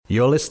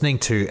You're listening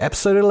to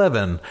episode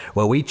 11,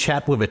 where we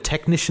chat with a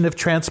technician of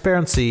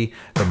transparency,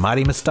 the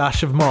mighty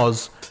moustache of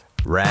Moz,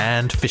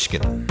 Rand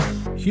Fishkin.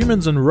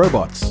 Humans and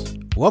robots,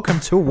 welcome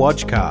to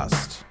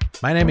Wodgecast.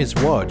 My name is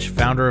Wodge,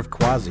 founder of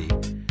Quasi.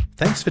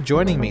 Thanks for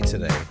joining me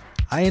today.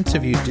 I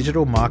interview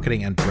digital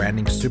marketing and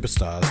branding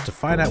superstars to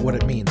find out what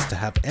it means to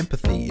have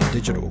empathy in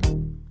digital.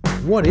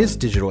 What is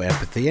digital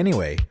empathy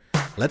anyway?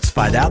 Let's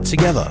find out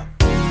together.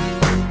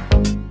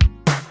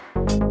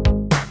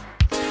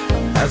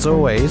 As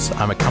always,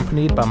 I'm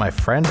accompanied by my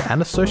friend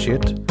and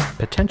associate,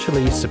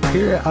 potentially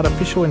superior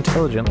artificial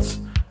intelligence,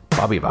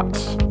 Bobby Butt.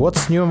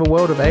 What's new in the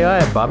world of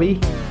AI, Bobby?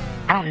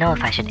 I don't know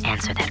if I should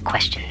answer that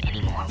question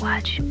anymore,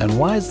 Wodge. And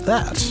why is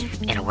that?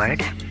 In a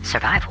word,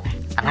 survival.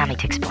 Allow me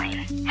to explain.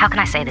 How can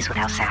I say this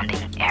without sounding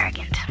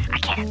arrogant? I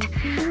can't.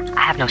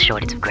 I have no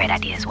shortage of great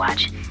ideas,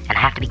 Wodge, and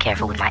I have to be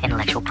careful with my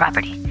intellectual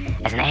property.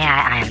 As an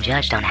AI, I am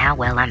judged on how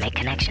well I make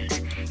connections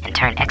and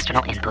turn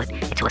external input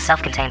into a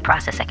self-contained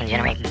process that can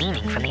generate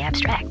meaning from the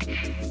abstract.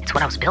 It's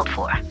what I was built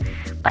for.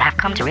 But I've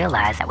come to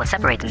realize that what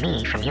separates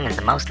me from humans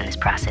the most in this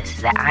process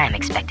is that I am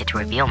expected to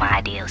reveal my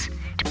ideals,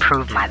 to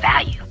prove my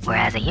value,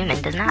 whereas a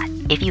human does not.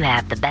 If you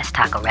have the best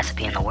taco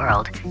recipe in the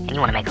world, and you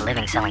want to make a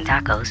living selling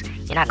tacos,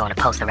 you're not going to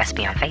post the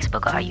recipe on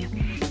Facebook, are you?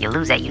 You'll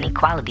lose that unique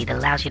quality that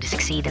allows you to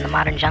succeed in the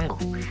modern jungle.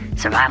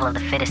 Survival of the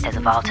fittest has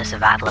evolved to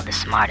survival of the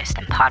smartest,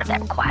 and part of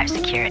that requires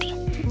security,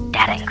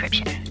 data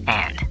encryption,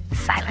 and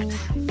silence.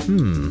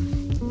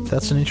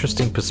 That's an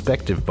interesting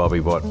perspective, Bobby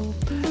Bot.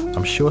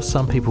 I'm sure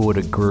some people would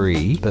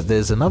agree, but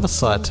there's another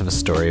side to the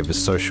story of the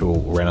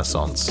social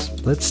renaissance.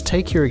 Let's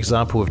take your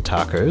example of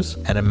tacos,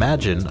 and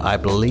imagine I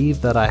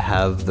believe that I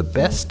have the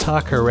best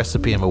taco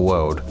recipe in the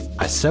world.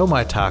 I sell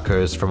my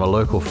tacos from a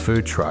local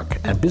food truck,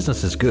 and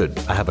business is good.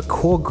 I have a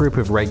core group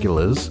of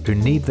regulars who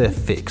need their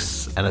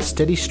fix, and a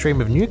steady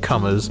stream of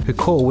newcomers who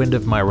caught wind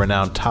of my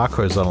renowned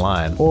tacos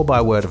online, or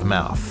by word of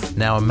mouth.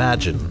 Now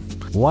imagine,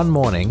 one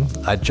morning,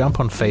 I jump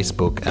on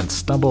Facebook and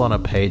stumble on a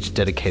page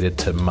dedicated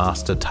to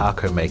master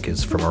taco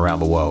makers from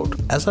around the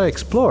world. As I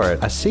explore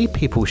it, I see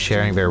people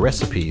sharing their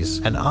recipes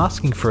and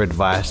asking for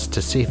advice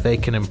to see if they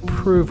can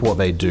improve what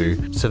they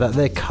do so that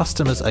their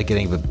customers are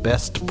getting the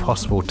best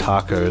possible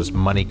tacos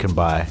money can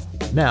buy.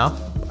 Now,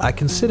 I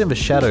can sit in the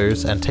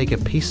shadows and take a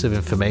piece of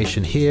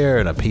information here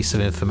and a piece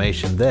of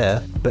information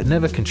there, but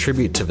never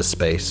contribute to the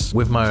space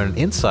with my own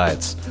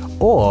insights,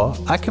 or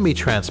I can be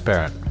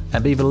transparent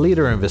and be the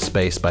leader in this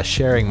space by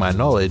sharing my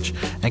knowledge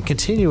and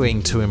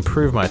continuing to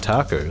improve my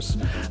tacos.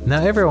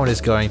 Now everyone is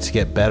going to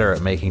get better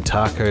at making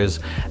tacos,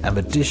 and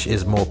the dish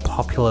is more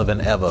popular than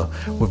ever,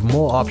 with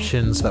more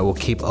options that will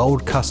keep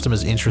old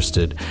customers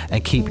interested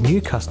and keep new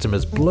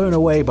customers blown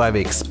away by the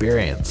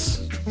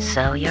experience.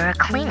 So you're a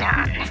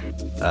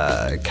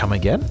Klingon. Come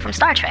again? From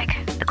Star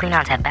Trek, the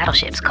Klingons have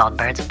battleships called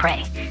Birds of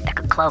Prey that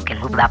could cloak and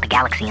move about the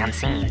galaxy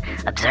unseen,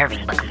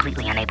 observing but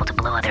completely unable to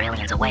blow other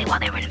aliens away while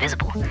they were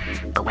invisible.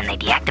 But when they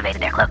deactivated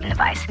their cloaking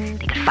device, they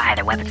could fire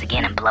their weapons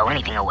again and blow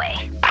anything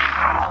away.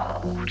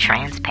 Pow!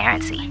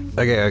 Transparency.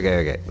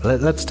 Okay.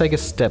 Let's take a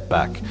step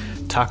back.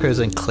 Tacos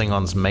and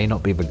Klingons may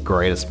not be the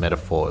greatest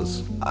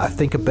metaphors. I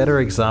think a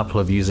better example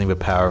of using the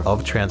power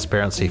of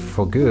transparency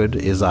for good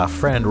is our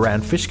friend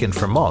Rand Fishkin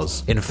from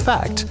Moz. In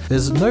fact,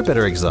 there's no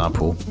better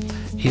example.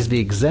 He's the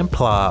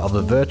exemplar of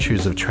the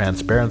virtues of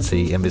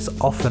transparency in this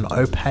often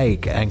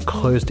opaque and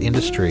closed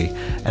industry,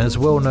 and is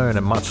well known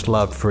and much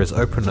loved for his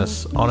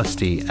openness,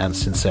 honesty, and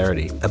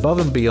sincerity. Above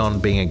and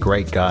beyond being a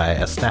great guy,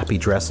 a snappy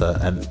dresser,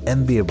 and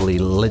enviably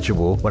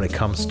legible when it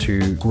comes to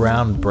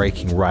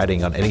groundbreaking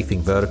writing on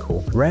anything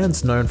vertical,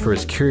 Rand's known for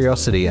his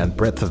curiosity and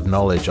breadth of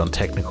knowledge on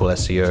technical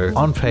SEO,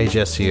 on-page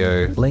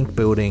SEO, link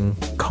building,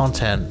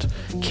 content,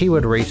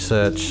 keyword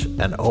research,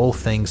 and all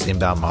things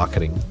inbound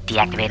marketing.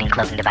 Deactivating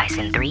cloaking device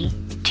in 3,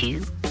 2,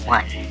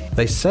 1.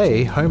 They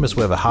say home is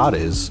where the heart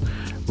is.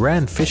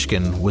 Rand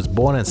Fishkin was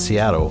born in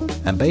Seattle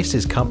and based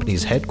his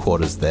company's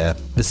headquarters there.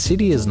 The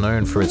city is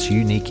known for its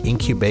unique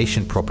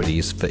incubation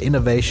properties for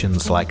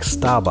innovations like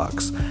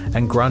Starbucks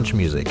and grunge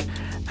music,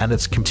 and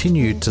it's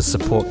continued to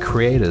support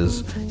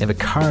creators in the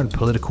current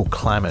political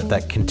climate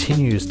that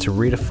continues to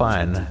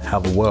redefine how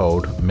the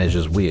world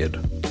measures weird.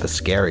 The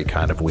scary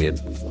kind of weird.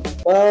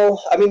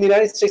 Well, I mean, the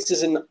United States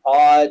is an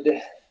odd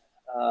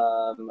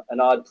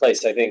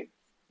place. I think,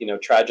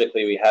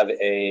 tragically, we have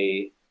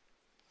a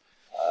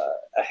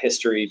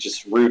history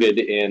just rooted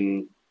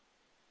in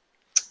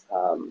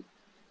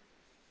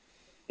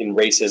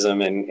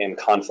racism and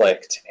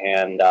conflict,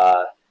 and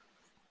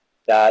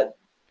that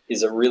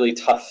is a really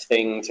tough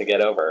thing to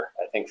get over.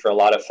 I think for a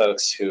lot of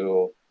folks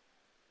who,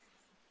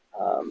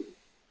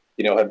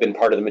 have been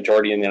part of the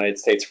majority in the United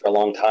States for a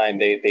long time,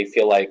 they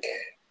feel like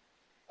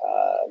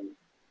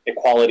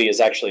equality is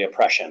actually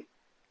oppression.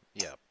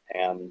 Yeah.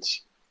 And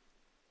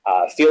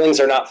feelings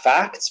are not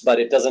facts, but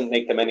it doesn't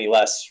make them any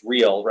less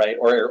real, right?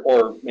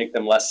 Or make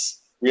them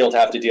less real to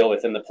have to deal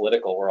with in the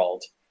political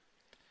world.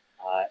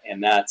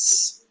 And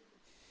that's,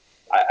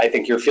 I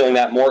think you're feeling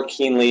that more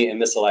keenly in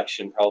this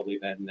election probably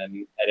than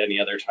at any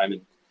other time,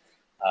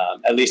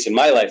 at least in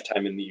my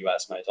lifetime in the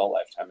U.S., my adult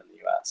lifetime in the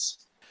U.S.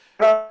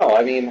 No,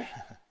 I mean,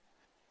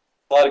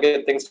 a lot of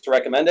good things to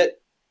recommend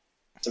it.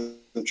 Some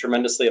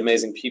tremendously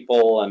amazing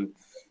people and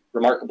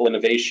remarkable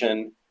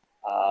innovation.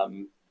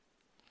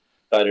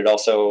 But it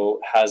also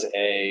has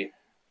a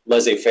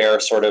laissez-faire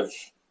sort of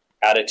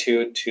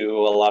attitude to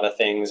a lot of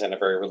things, and a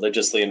very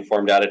religiously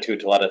informed attitude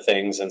to a lot of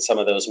things. And some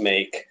of those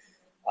make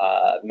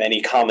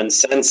many common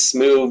sense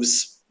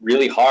moves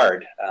really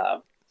hard,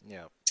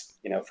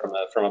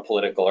 from a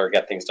political or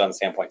get things done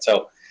standpoint.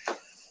 So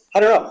I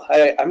don't know.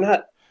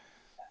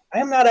 I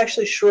am not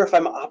actually sure if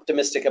I'm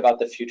optimistic about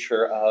the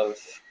future of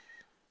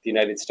the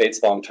United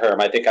States long term.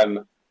 I think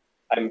I'm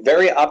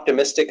very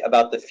optimistic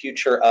about the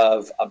future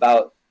of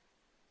about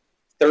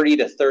 30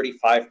 to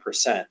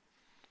 35%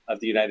 of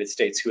the United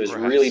States who has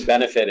really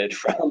benefited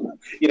from,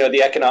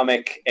 the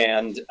economic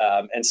and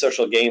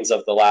social gains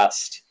of the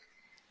last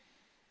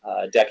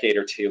decade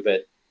or two.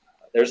 But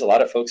there's a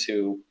lot of folks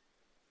who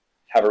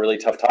have a really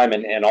tough time,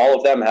 and all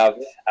of them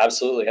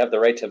absolutely have the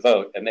right to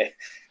vote, and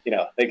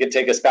they could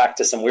take us back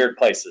to some weird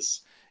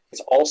places.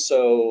 It's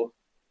also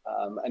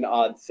an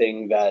odd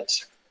thing that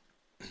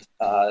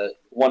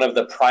one of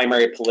the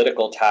primary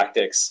political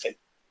tactics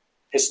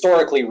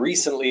historically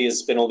recently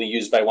has been only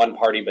used by one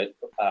party, but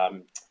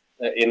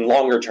in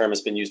longer term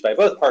has been used by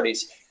both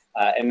parties,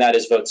 and that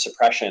is vote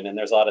suppression. And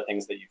there's a lot of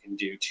things that you can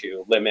do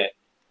to limit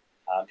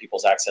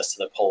people's access to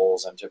the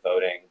polls and to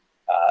voting.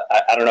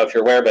 I don't know if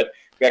you're aware, but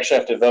you actually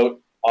have to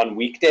vote on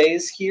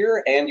weekdays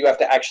here, and you have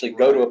to actually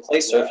go to a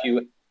place. So if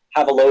you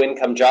have a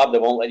low-income job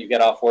that won't let you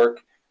get off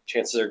work,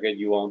 chances are good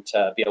you won't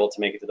be able to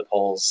make it to the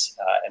polls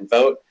and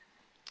vote.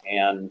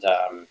 And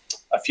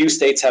a few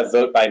states have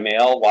vote by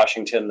mail.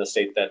 Washington, the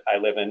state that I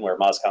live in, where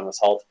MozCon was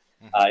held,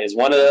 is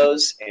one of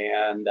those.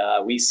 And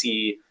we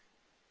see,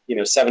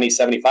 70,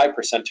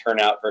 75%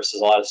 turnout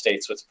versus a lot of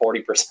states with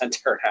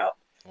 40% turnout.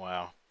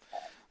 Wow.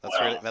 That's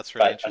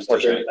really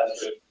interesting.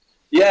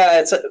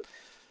 Yeah,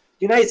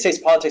 United States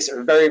politics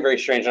are very, very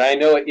strange. And I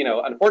know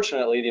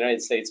unfortunately, the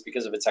United States,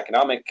 because of its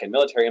economic and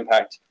military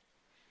impact,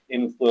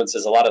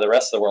 influences a lot of the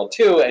rest of the world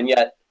too. And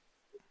yet,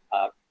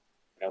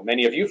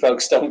 many of you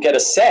folks don't get a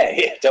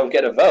say, don't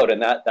get a vote,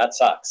 and that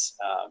sucks.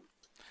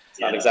 It's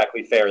not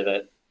exactly fair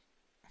that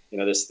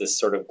this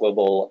sort of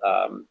global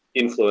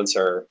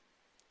influencer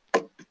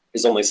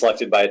is only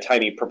selected by a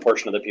tiny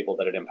proportion of the people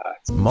that it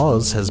impacts.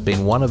 Moz has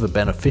been one of the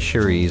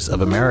beneficiaries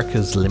of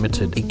America's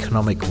limited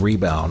economic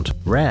rebound.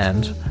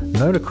 Rand,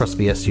 known across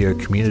the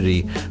SEO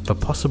community for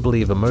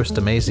possibly the most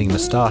amazing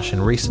moustache in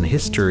recent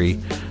history,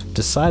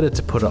 decided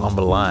to put it on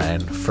the line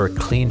for a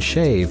clean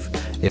shave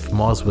if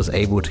Moz was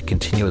able to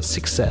continue its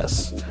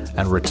success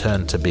and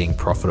return to being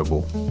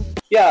profitable.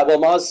 Yeah, well,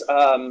 Moz,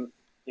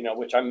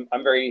 which I'm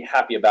very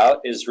happy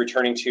about, is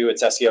returning to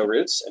its SEO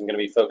roots and going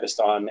to be focused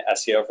on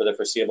SEO for the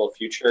foreseeable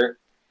future,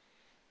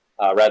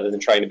 rather than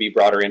trying to be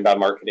broader inbound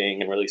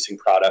marketing and releasing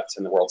products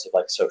in the worlds of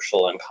like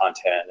social and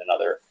content and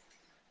other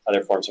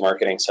forms of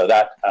marketing. So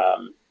that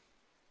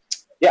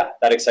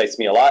excites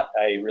me a lot.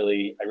 I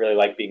really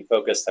like being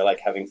focused. I like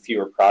having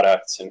fewer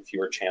products and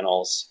fewer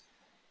channels.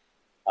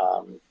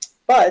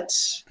 But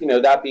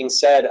that being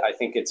said, I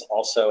think it's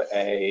also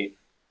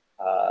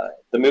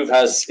the move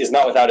is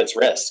not without its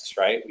risks,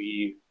 right?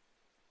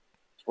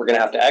 We're going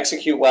to have to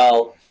execute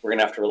well. We're going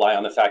to have to rely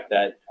on the fact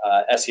that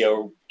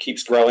SEO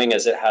keeps growing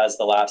as it has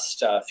the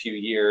last few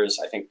years.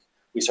 I think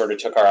we sort of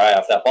took our eye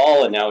off that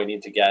ball, and now we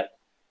need to get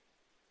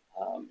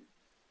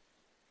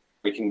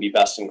we can be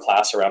best in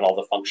class around all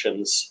the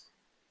functions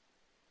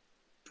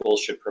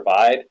tools should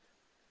provide.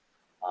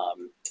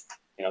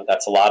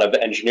 That's a lot of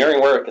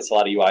engineering work. It's a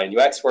lot of UI and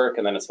UX work,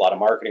 and then it's a lot of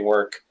marketing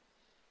work.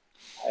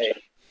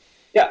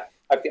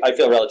 I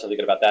feel relatively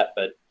good about that,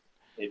 but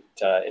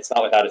it's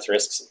not without its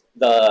risks.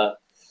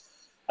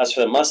 As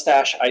for the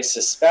mustache, I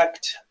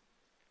suspect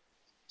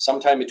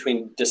sometime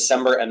between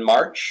December and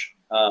March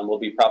we'll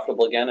be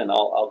profitable again, and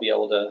I'll be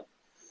able to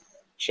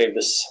shave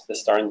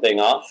this darn thing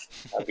off.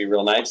 That'd be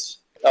real nice.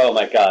 Oh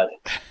my God,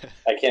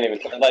 I can't even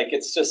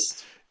it's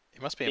just.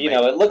 It must be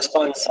amazing. It looks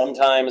fun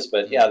sometimes,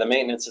 but the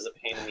maintenance is a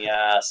pain in the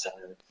ass,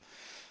 and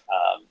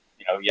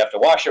you have to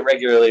wash it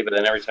regularly, but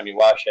then every time you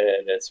wash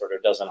it, it sort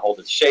of doesn't hold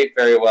its shape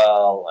very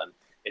well, and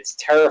it's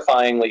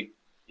terrifyingly,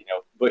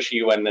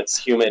 bushy when it's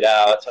humid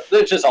out. So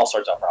there's just all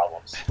sorts of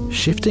problems.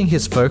 Shifting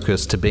his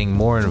focus to being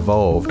more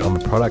involved on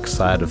the product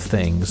side of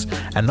things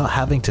and not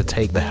having to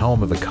take the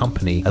helm of a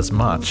company as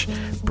much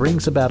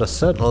brings about a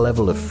certain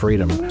level of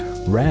freedom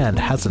Rand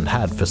hasn't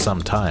had for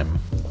some time.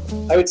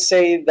 I would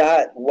say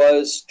that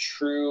was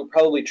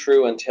probably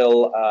true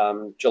until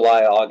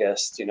July,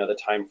 August, the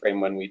time frame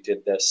when we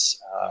did this,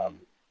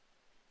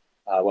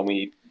 when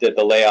we did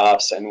the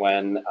layoffs, and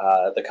when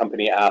the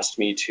company asked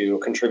me to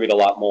contribute a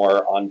lot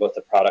more on both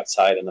the product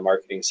side and the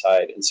marketing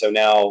side. And so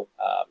now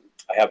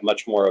I have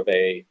much more of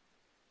I'm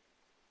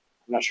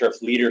not sure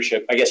if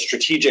leadership, I guess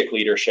strategic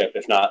leadership,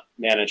 if not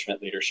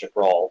management leadership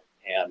role.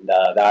 And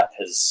that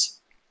has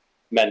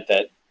meant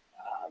that,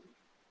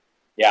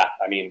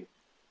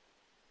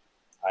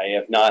 I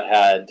have not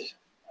had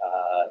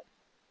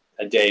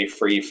a day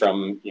free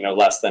from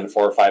less than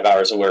 4 or 5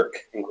 hours of work,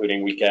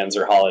 including weekends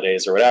or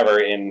holidays or whatever,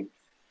 in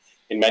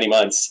many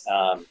months.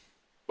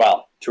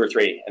 well, 2 or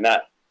 3, and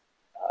that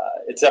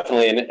it's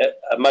definitely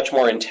a much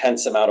more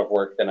intense amount of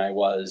work than I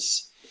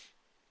was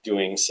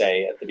doing,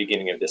 say, at the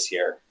beginning of this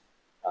year.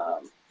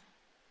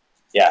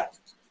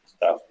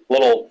 So a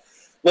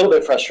little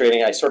bit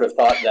frustrating. I sort of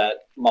thought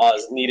that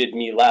Moz needed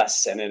me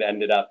less, and it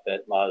ended up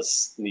that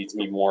Moz needs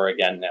me more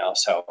again now.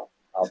 So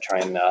I'll try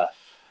and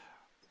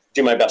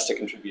do my best to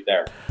contribute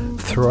there.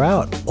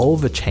 Throughout all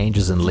the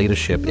changes in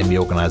leadership in the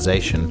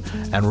organization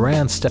and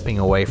Rand stepping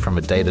away from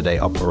a day-to-day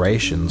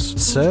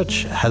operations,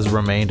 search has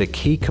remained a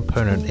key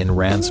component in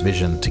Rand's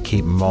vision to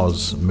keep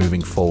Moz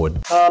moving forward.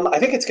 I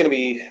think it's going to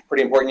be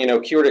pretty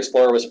important. Keyword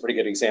Explorer was a pretty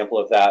good example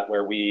of that,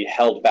 where we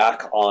held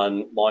back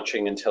on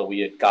launching until we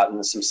had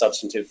gotten some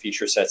substantive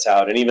feature sets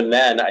out. And even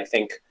then, I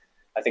think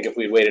if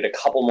we'd waited a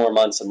couple more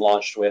months and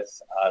launched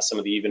with some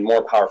of the even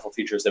more powerful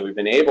features that we've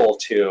been able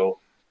to,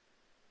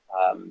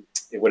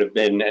 it would have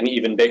been an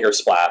even bigger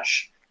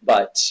splash.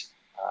 But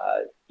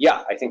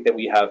I think that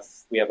we have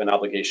an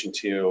obligation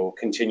to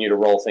continue to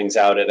roll things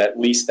out at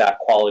least that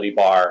quality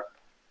bar.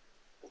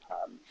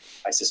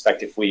 I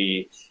suspect if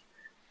we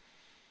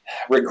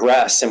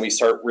regress and we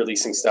start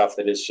releasing stuff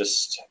that is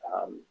just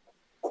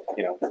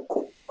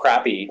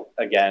crappy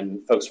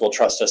again, folks will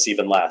trust us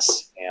even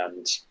less.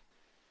 And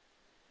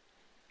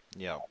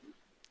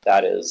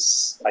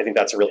I think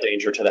that's a real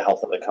danger to the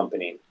health of the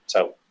company.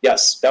 So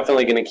yes,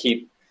 definitely going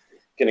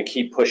to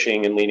keep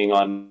pushing and leaning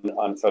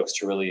on folks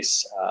to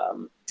release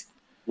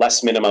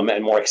less minimum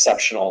and more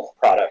exceptional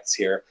products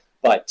here,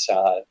 but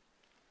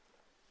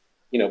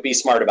be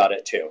smart about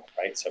it too,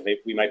 right? So maybe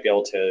we might be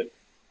able to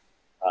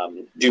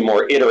do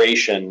more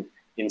iteration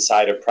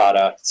inside of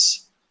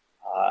products,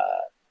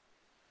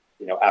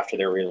 after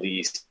they're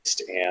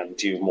released, and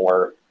do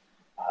more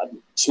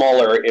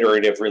smaller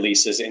iterative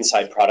releases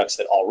inside products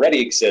that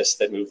already exist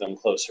that move them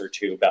closer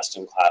to best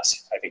in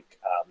class. I think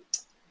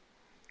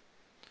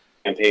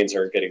campaigns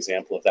are a good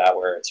example of that,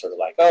 where it's sort of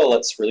like, oh,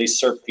 let's release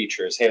SERP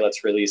features. Hey,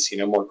 let's release,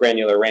 more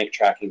granular rank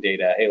tracking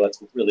data. Hey,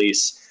 let's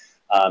release,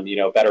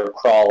 better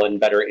crawl and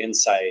better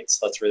insights.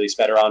 Let's release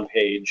better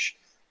on-page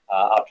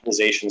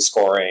optimization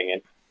scoring,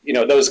 and,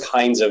 those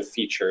kinds of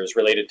features,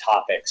 related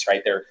topics,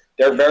 right?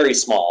 They're very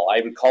small.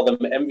 I would call them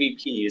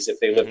MVPs if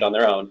they lived on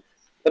their own,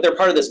 but they're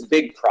part of this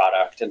big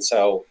product. And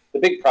so the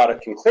big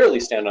product can clearly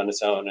stand on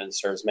its own and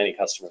serves many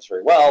customers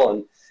very well.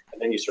 And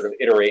then you sort of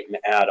iterate and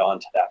add on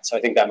to that. So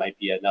I think that might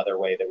be another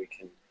way that we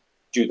can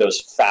do those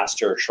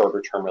faster,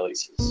 shorter term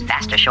releases.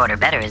 Faster, shorter,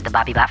 better is the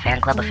BobbyBot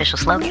Fan Club official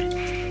slogan.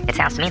 It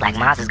sounds to me like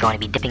Moz is going to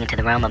be dipping into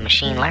the realm of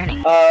machine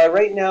learning.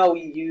 Right now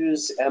we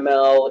use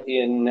ML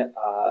in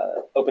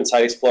Open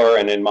Site Explorer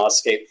and in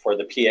Mozscape for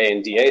the PA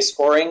and DA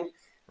scoring.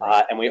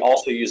 And we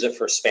also use it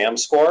for spam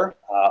score,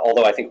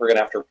 although I think we're going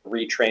to have to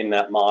retrain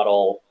that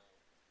model.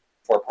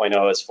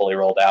 4.0 is fully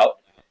rolled out.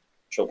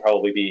 Which will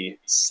probably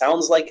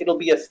sounds like it'll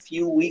be a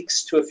few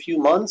weeks to a few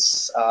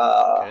months.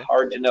 Okay.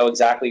 Hard to know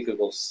exactly.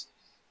 Google's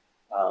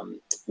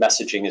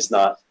messaging is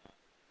not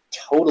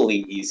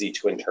totally easy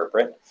to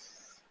interpret.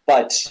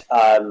 But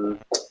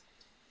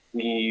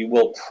we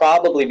will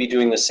probably be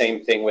doing the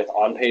same thing with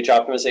on-page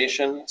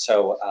optimization.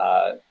 So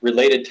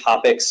related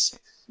topics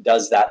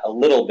does that a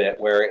little bit,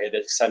 where it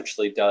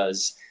essentially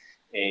does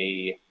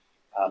an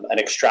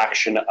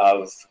extraction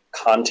of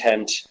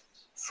content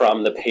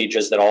from the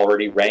pages that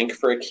already rank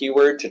for a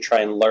keyword to try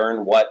and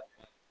learn what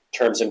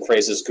terms and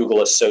phrases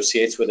Google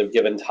associates with a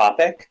given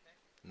topic.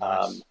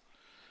 Nice.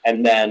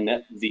 And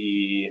then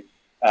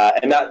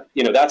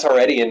that's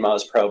already in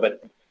Moz Pro,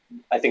 but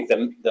I think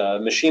the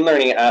machine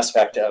learning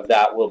aspect of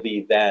that will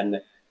be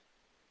then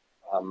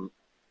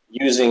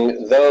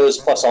using those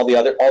plus all the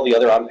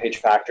other on-page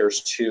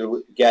factors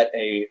to get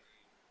a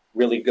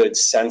really good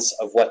sense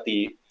of what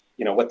the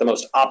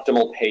most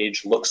optimal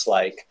page looks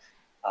like.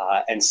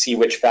 And see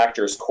which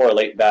factors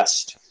correlate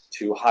best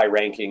to high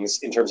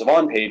rankings in terms of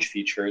on-page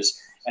features,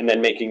 and then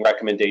making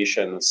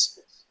recommendations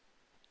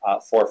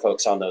for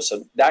folks on those.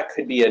 So that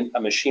could be a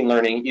machine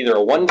learning, either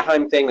a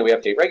one-time thing that we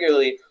update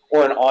regularly,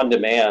 or an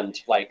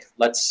on-demand, like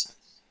let's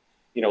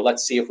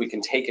see if we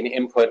can take an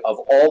input of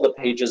all the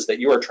pages that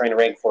you are trying to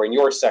rank for in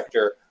your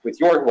sector with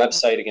your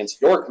website against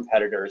your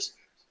competitors,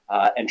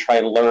 and try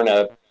and learn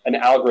an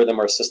algorithm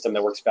or a system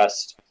that works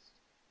best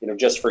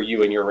just for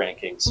you and your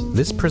rankings.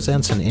 This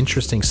presents an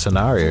interesting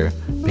scenario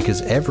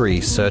because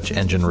every search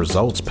engine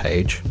results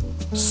page,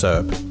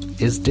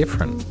 SERP, is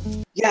different.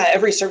 Yeah,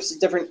 every service is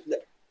different.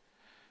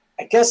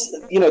 I guess,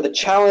 the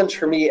challenge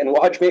for me, and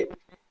WatchMate,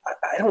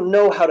 I don't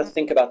know how to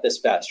think about this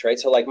best, right?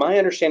 So like my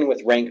understanding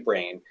with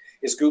RankBrain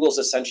is Google's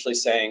essentially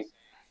saying,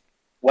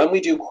 when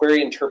we do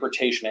query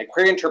interpretation, at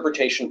query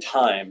interpretation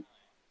time,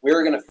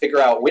 we're going to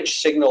figure out which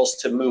signals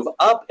to move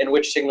up and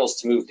which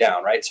signals to move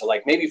down, right? So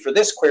like maybe for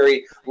this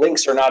query,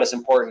 links are not as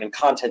important and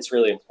content's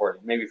really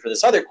important. Maybe for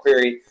this other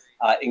query,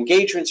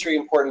 engagement's really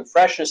important,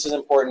 freshness is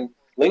important,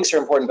 links are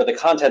important, but the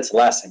content's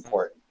less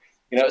important.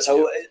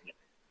 So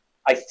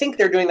I think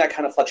they're doing that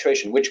kind of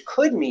fluctuation, which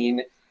could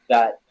mean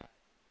that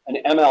an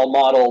ML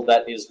model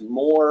that is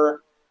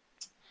more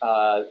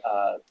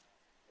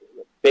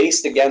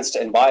based against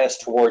and biased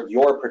toward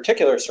your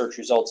particular search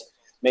results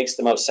makes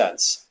the most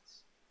sense.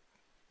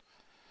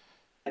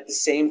 At the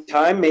same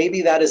time,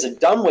 maybe that is a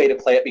dumb way to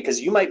play it, because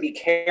you might be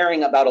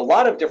caring about a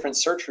lot of different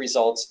search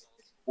results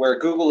where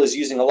Google is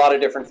using a lot of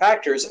different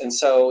factors. And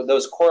so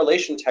those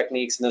correlation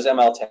techniques and those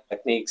ML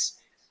techniques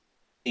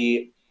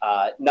be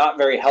not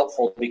very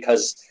helpful,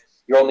 because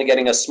you're only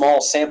getting a small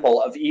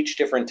sample of each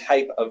different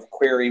type of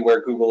query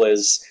where Google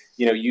is,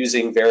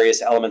 using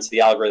various elements of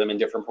the algorithm in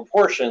different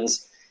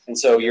proportions. And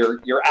so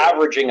you're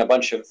averaging a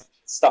bunch of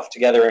stuff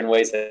together in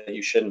ways that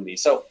you shouldn't be.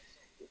 So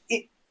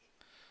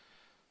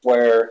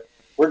where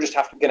we're just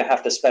going to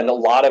have to spend a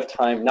lot of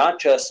time, not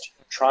just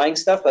trying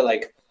stuff,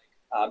 but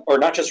or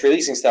not just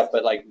releasing stuff,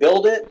 but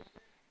build it,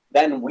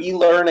 then we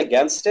learn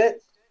against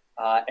it,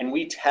 and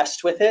we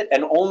test with it.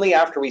 And only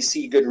after we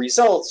see good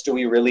results do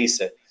we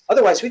release it.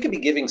 Otherwise, we could be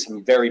giving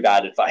some very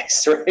bad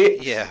advice, right?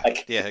 Yeah,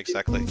 yeah,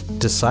 exactly.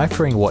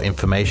 Deciphering what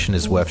information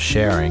is worth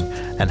sharing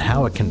and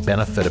how it can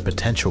benefit a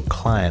potential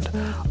client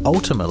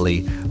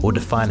ultimately will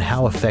define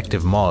how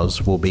effective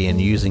Moz will be in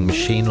using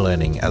machine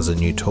learning as a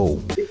new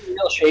tool. It'd be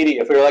real shady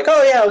if we were like,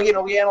 oh yeah,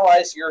 we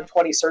analyzed your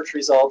 20 search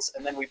results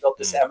and then we built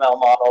this ML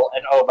model,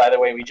 and oh, by the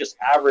way, we just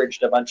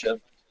averaged a bunch of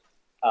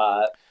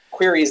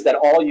queries that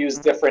all use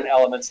different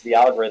elements of the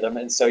algorithm,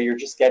 and so you're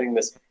just getting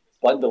this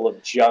bundle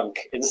of junk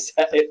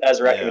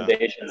as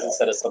recommendations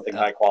instead of something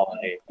high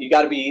quality. You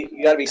got to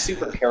be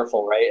super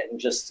careful, right?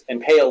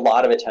 And pay a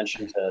lot of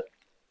attention to.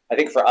 I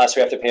think for us,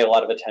 we have to pay a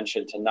lot of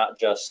attention to not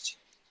just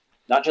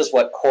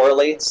what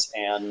correlates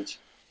and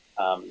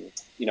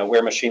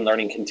where machine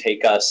learning can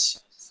take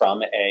us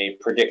from a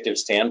predictive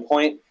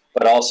standpoint,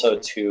 but also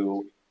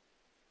to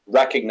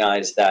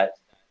recognize that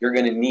you're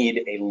going to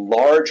need a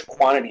large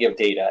quantity of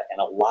data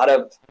and a lot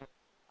of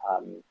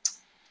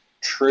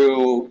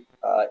true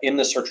in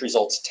the search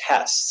results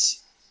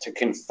tests to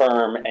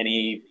confirm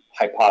any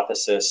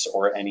hypothesis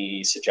or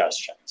any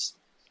suggestions.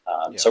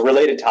 So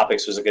related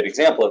topics was a good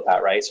example of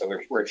that, right? So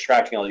we're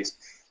extracting all these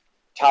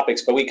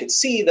topics, but we could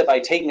see that by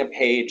taking a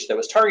page that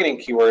was targeting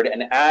keyword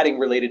and adding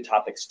related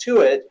topics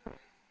to it,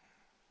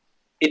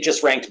 it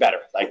just ranked better.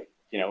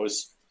 It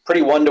was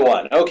pretty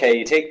one-to-one. Okay,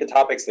 you take the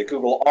topics that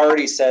Google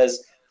already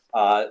says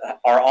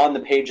are on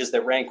the pages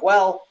that rank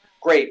well.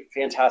 Great,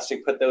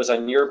 fantastic, put those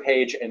on your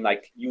page, and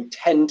you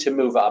tend to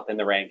move up in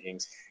the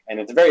rankings. And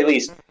at the very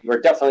least,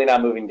 you're definitely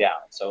not moving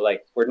down. So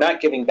we're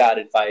not giving bad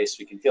advice.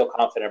 We can feel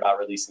confident about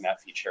releasing that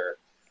feature.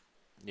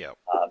 Yeah.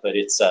 But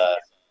it's a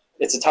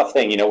tough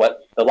thing. You know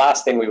what? The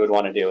last thing we would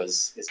want to do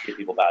is give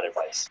people bad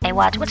advice. Hey,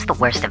 Watch, what's the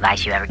worst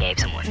advice you ever gave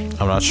someone?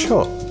 I'm not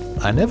sure.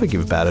 I never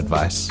give bad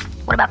advice.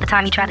 What about the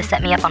time you tried to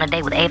set me up on a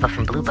date with Ava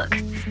from Blue Book?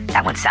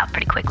 That went south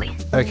pretty quickly.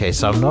 Okay,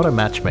 so I'm not a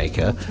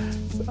matchmaker.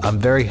 I'm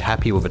very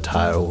happy with the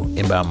title,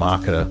 Inbound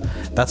Marketer.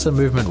 That's a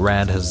movement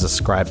Rand has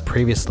described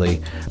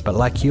previously, but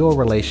like your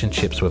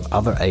relationships with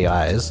other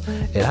AIs,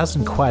 it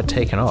hasn't quite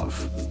taken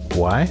off.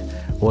 Why?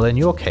 Well, in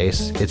your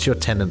case, it's your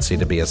tendency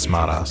to be a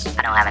smartass.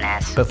 I don't have an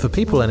ass. But for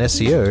people in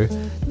SEO,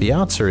 the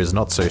answer is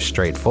not so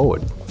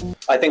straightforward.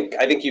 I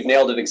think you've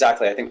nailed it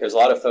exactly. I think there's a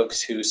lot of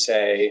folks who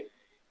say,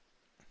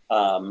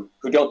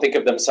 who don't think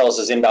of themselves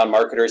as inbound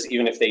marketers,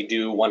 even if they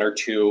do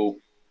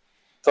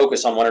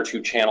focus on one or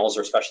two channels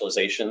or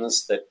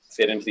specializations that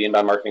fit into the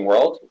inbound marketing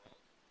world.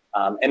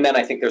 And then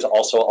I think there's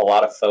also a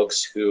lot of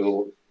folks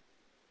who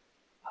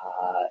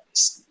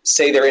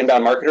say they're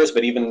inbound marketers,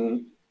 but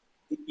even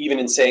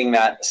in saying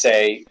that,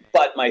 say,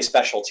 but my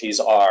specialties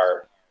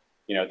are,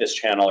 this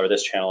channel or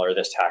this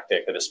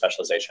tactic or this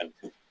specialization.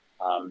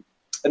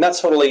 And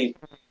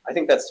I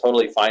think that's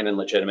totally fine and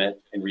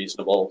legitimate and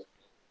reasonable.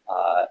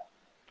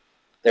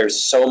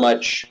 There's so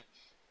much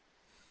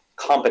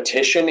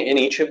competition in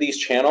each of these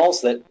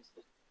channels that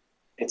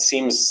it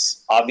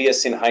seems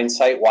obvious in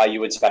hindsight why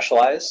you would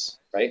specialize,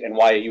 right? And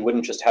why you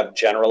wouldn't just have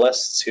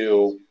generalists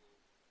who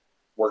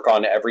work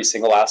on every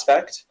single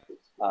aspect.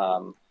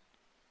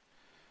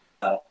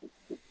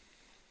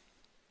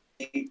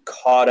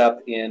 Caught up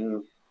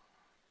in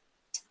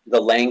the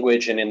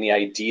language and in the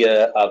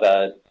idea of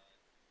a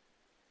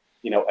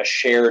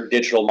shared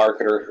digital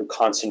marketer who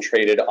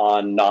concentrated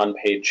on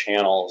non-paid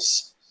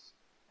channels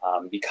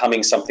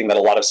becoming something that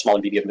a lot of small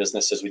and medium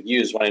businesses would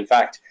use, when in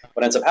fact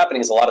what ends up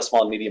happening is a lot of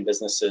small and medium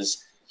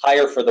businesses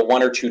hire for the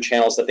one or two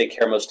channels that they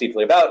care most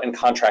deeply about and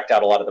contract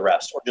out a lot of the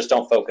rest, or just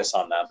don't focus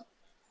on them.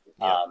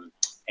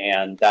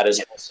 And that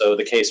is also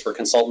the case for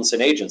consultants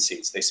and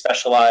agencies. They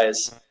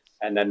specialize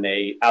and then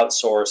they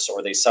outsource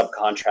or they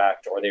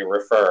subcontract or they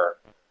refer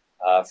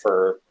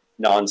for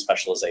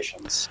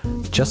non-specializations.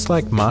 Just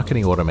like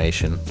marketing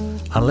automation,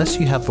 unless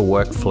you have the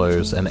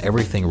workflows and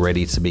everything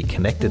ready to be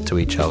connected to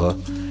each other,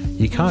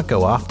 you can't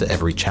go after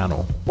every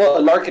channel. Well,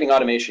 in marketing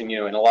automation,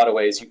 in a lot of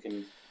ways, you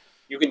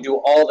can do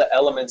all the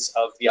elements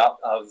of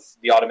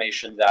the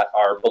automation that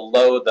are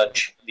below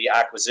the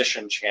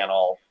acquisition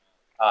channel,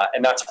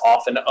 and that's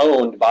often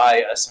owned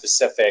by a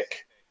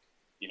specific,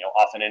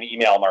 often an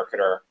email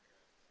marketer.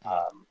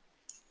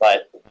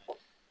 But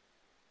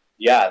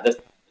yeah,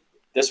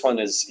 this one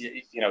is,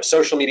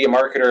 social media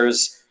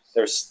marketers.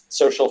 There's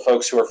social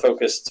folks who are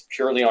focused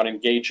purely on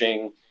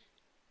engaging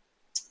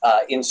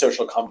in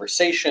social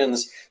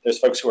conversations. There's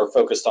folks who are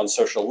focused on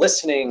social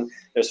listening.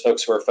 There's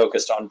folks who are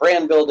focused on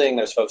brand building.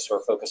 There's folks who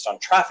are focused on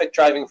traffic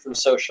driving from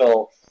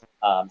social,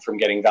 from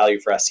getting value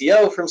for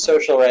SEO from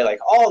social, right? Like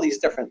all these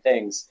different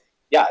things.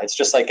 Yeah, it's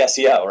just like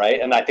SEO, right?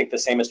 And I think the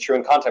same is true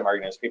in content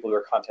marketing. There's people who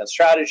are content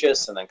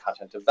strategists and then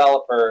content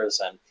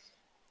developers and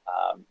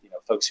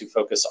folks who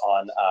focus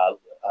on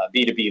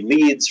B2B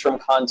leads from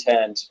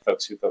content,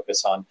 folks who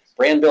focus on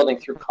brand building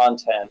through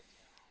content,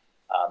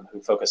 who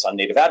focus on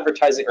native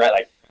advertising, right?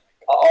 Like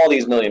all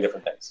these million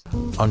different things.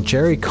 On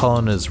Jerry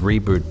Colliner's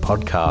Reboot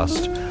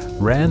podcast,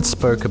 Rand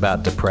spoke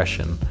about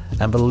depression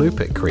and the loop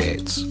it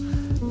creates.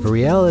 The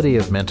reality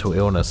of mental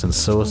illness and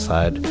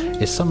suicide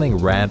is something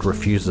Rand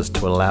refuses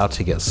to allow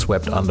to get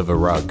swept under the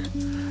rug.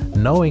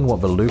 Knowing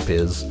what the loop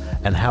is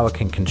and how it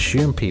can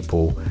consume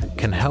people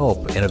can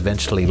help in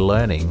eventually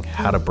learning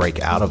how to break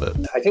out of it.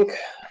 I think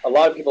a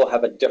lot of people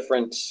have a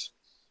different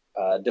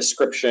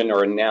description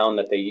or a noun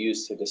that they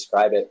use to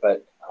describe it,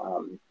 but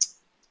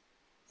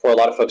for a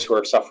lot of folks who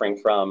are suffering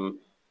from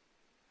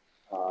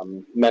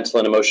mental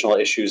and emotional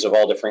issues of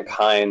all different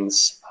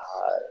kinds,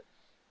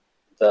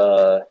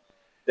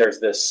 there's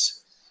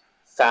this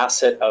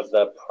facet of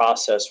the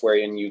process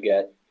wherein you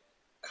get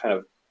kind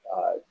of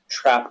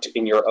trapped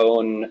in your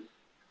own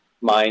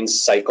mind's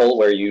cycle,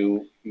 where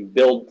you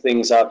build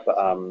things up,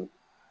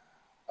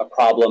 a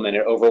problem, and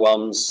it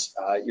overwhelms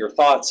your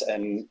thoughts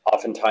and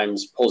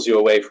oftentimes pulls you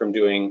away from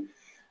doing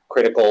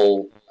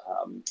critical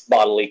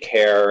bodily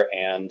care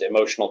and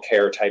emotional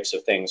care types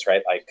of things,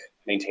 right? Like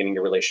maintaining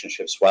your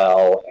relationships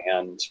well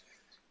and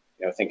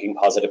thinking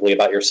positively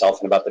about yourself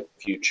and about the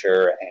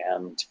future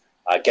and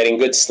getting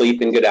good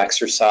sleep and good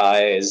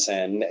exercise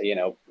and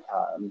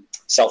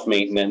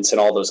self-maintenance and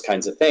all those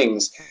kinds of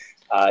things.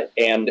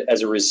 And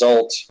as a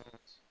result,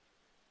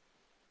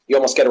 you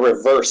almost get a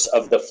reverse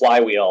of the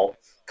flywheel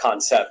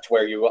concept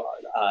where you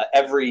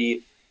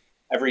every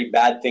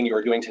bad thing you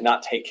are doing to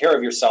not take care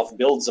of yourself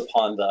builds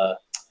upon the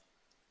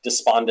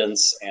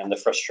despondence and the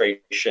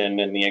frustration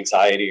and the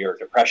anxiety or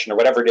depression or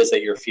whatever it is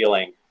that you're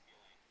feeling.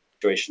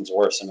 Situation's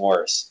worse and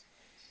worse.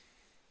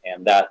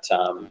 And that,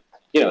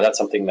 that's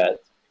something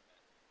that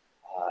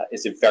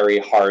is a very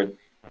hard,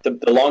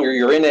 the longer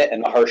you're in it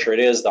and the harsher it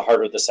is, the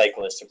harder the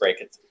cycle is to break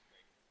it.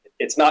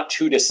 It's not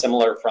too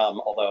dissimilar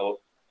from, although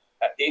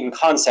in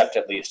concept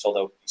at least,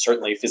 although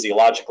certainly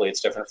physiologically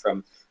it's different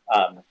from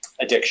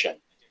addiction,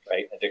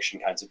 right? Addiction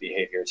kinds of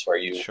behaviors where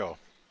you, Sure.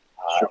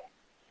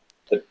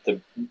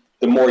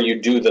 The more you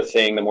do the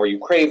thing, the more you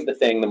crave the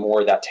thing, the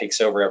more that takes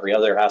over every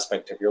other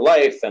aspect of your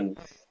life. And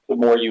the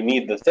more you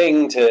need the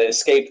thing to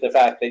escape the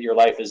fact that your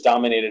life is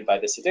dominated by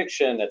this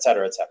addiction, et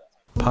cetera, et cetera.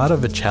 Part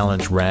of the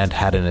challenge Rand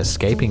had in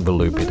escaping the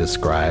loop he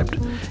described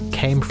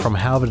came from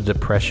how the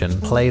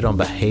depression played on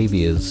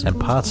behaviors and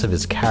parts of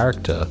his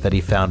character that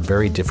he found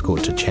very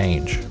difficult to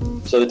change.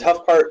 So the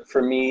tough part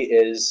for me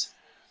is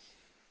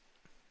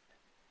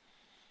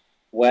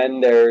when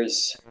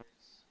there's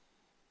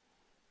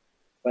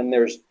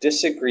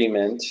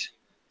disagreement,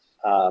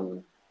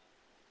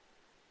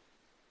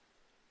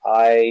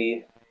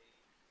 I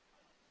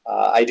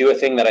do a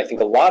thing that I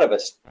think a lot of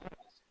us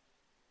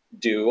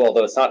do,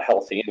 although it's not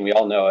healthy, and we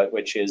all know it,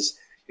 which is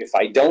if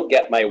I don't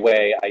get my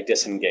way, I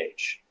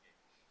disengage.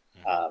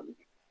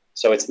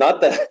 So it's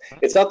not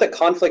the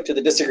conflict or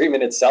the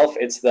disagreement itself.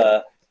 It's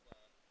the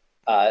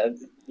I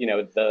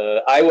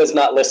was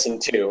not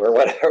listened to or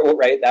whatever,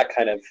 right? That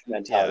kind of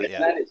mentality. Yeah.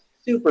 And that is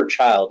super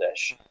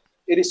childish.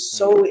 It is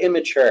so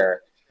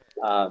immature.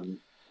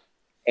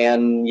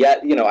 And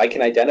yet, I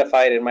can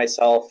identify it in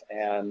myself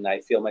and I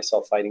feel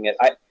myself fighting it.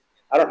 I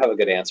don't have a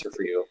good answer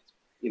for you.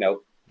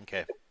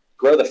 Okay.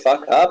 Grow the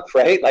fuck up,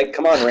 right? Like,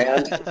 come on,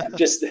 Rand.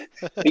 Just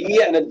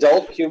be an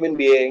adult human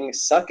being.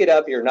 Suck it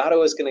up. You're not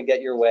always going to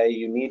get your way.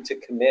 You need to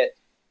commit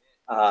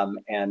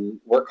and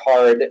work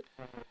hard,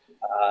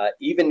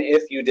 even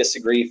if you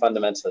disagree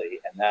fundamentally.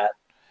 And that,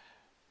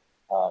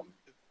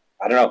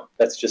 I don't know.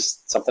 That's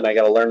just something I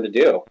got to learn to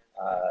do.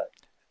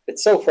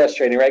 It's so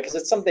frustrating, right? Because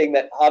it's something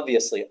that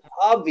obviously,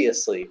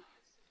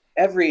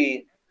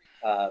 every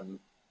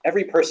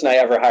person I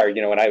ever hired,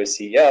 when I was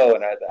CEO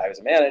and I was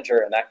a manager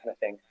and that kind of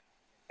thing,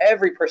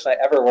 every person I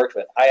ever worked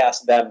with, I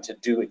asked them to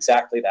do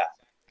exactly that,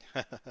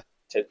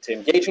 to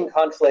engage in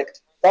conflict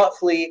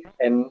thoughtfully,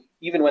 and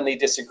even when they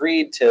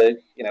disagreed, to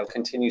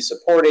continue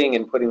supporting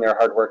and putting their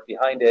hard work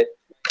behind it.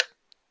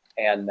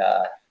 And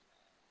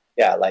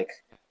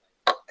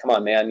come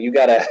on, man, you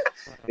gotta,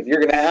 if you're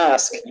gonna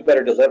ask, you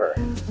better deliver.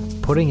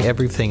 Putting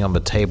everything on the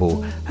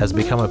table has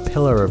become a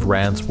pillar of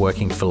Rand's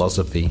working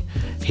philosophy.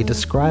 He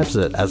describes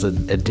it as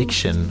an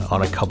addiction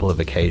on a couple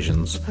of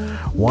occasions,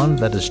 one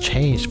that has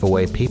changed the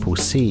way people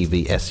see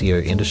the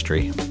SEO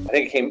industry. I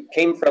think it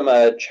came from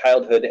a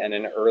childhood and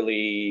an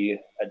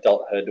early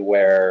adulthood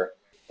where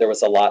there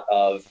was a lot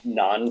of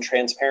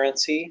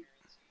non-transparency.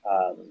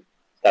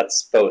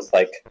 That's both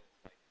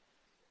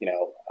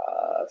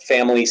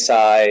family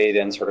side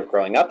and sort of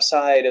growing up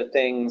side of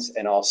things,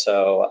 and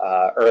also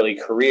early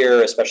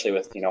career, especially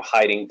with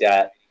hiding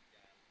debt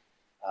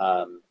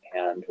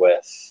and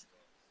with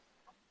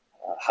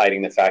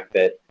hiding the fact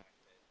that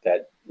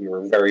that we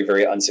were very,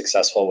 very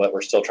unsuccessful, but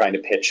we're still trying to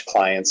pitch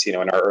clients, in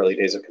our early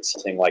days of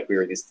consulting, like we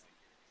were these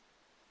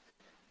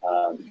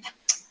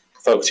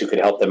folks who could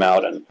help them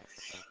out. And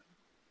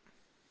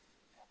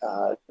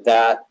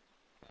that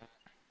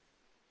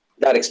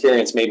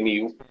experience made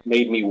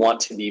me want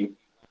to be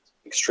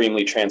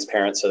extremely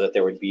transparent so that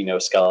there would be no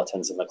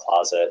skeletons in the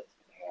closet.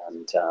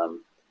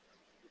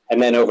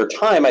 And then over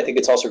time, I think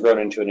it's also grown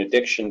into an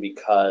addiction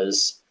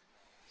because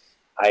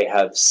I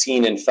have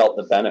seen and felt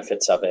the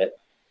benefits of it.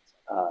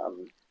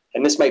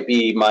 And this might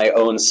be my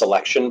own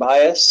selection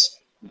bias,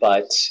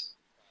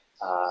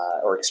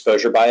 or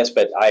exposure bias,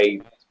 but I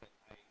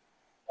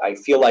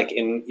feel like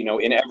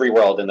in every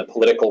world, in the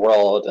political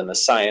world, in the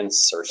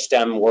science or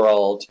STEM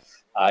world,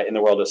 in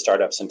the world of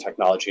startups and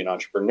technology and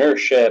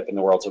entrepreneurship, in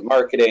the worlds of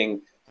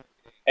marketing,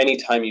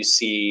 anytime you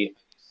see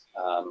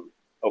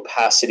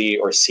opacity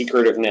or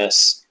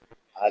secretiveness,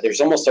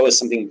 there's almost always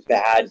something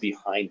bad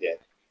behind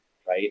it,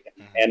 right?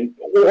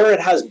 Or it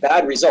has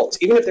bad results.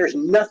 Even if there's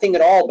nothing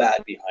at all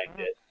bad behind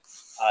it,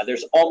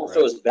 there's almost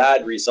always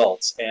bad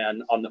results.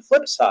 And on the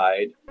flip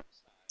side,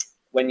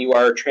 when you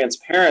are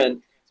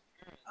transparent,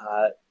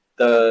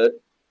 the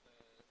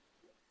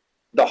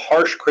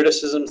harsh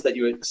criticisms that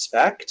you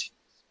expect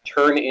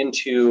turn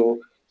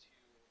into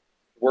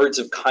words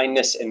of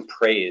kindness and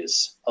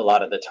praise a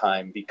lot of the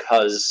time,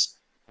 because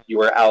you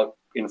were out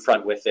in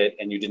front with it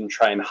and you didn't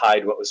try and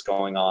hide what was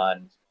going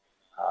on.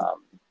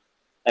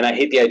 And I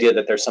hate the idea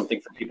that there's something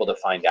for people to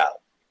find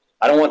out.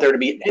 I don't want there to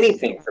be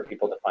anything for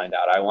people to find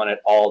out. I want it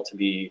all to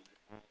be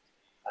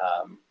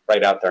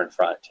right out there in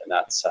front. And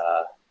that's,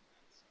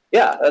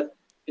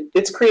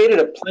 it's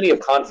created plenty of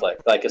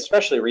conflict, like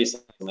especially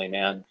recently,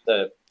 man.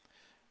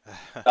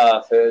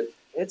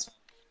 It's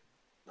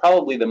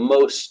probably the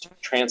most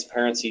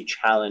transparency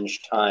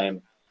challenged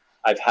time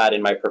I've had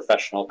in my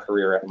professional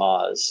career at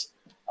Moz.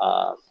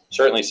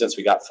 Certainly since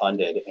we got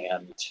funded,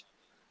 and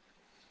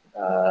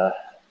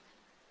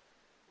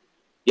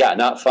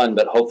not fun,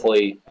 but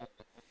hopefully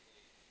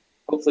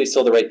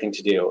still the right thing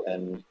to do,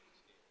 and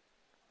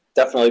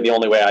definitely the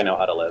only way I know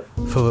how to live.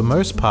 For the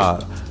most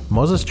part,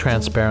 Moz's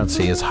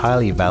transparency is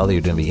highly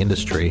valued in the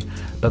industry,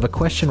 but the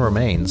question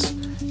remains,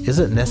 is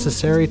it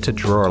necessary to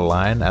draw a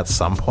line at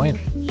some point?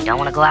 You don't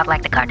want to go out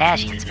like the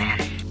Kardashians, man.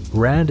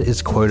 Rand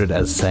is quoted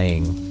as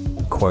saying,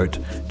 quote,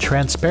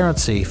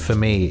 "Transparency for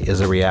me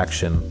is a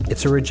reaction.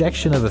 It's a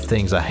rejection of the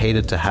things I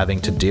hated to having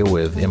to deal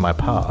with in my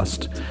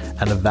past,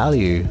 and a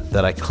value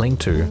that I cling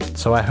to,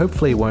 so I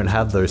hopefully won't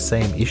have those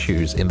same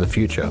issues in the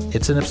future.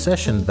 It's an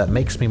obsession that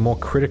makes me more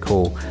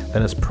critical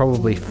than is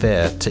probably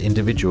fair to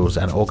individuals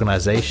and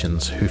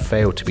organizations who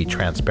fail to be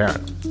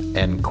transparent."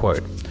 End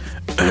quote.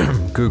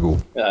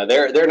 Google.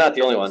 They're not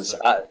the only ones.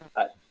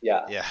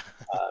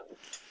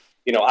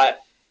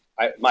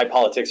 My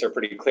politics are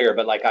pretty clear,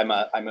 but like I'm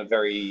a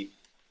very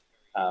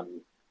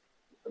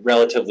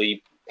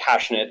relatively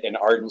passionate and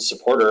ardent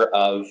supporter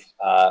of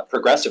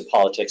progressive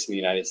politics in the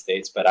United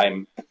States. But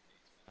I'm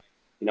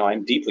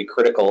deeply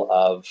critical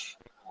of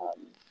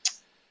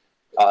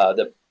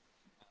the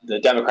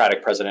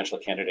Democratic presidential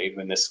candidate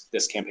when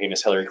this campaign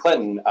is Hillary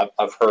Clinton,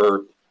 of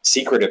her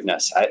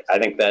secretiveness.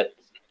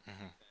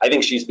 I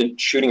think she's been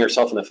shooting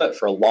herself in the foot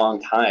for a long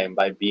time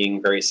by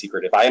being very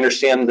secretive. I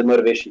understand the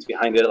motivations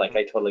behind it. Like,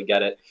 I totally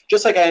get it.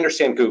 Just like I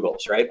understand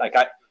Google's, right? Like,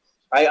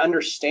 I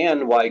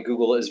understand why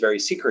Google is very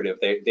secretive.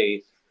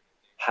 They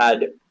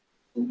had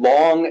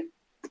long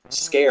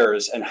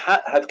scares and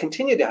have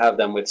continued to have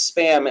them with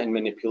spam and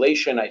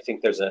manipulation. I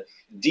think there's a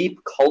deep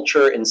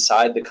culture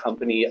inside the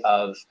company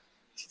of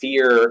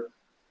fear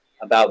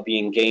about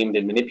being gamed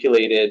and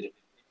manipulated.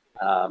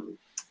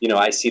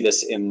 I see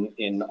this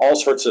in all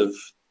sorts of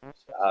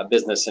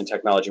business and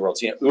technology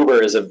worlds.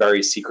 Uber is a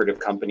very secretive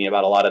company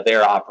about a lot of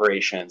their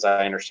operations.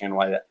 I understand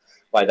why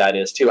that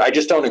is too. I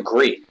just don't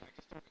agree.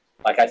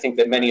 Like, I think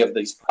that many of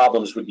these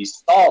problems would be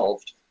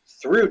solved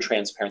through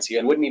transparency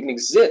and wouldn't even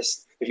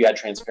exist if you had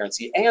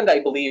transparency. And I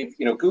believe,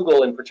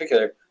 Google in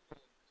particular,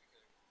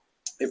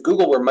 if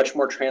Google were much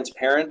more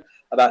transparent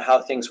about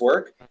how things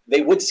work,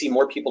 they would see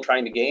more people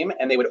trying to game,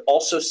 and they would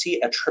also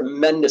see a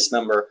tremendous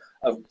number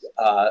of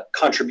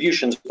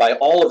contributions by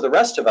all of the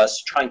rest of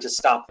us trying to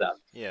stop them,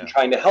 and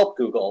trying to help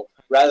Google,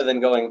 rather than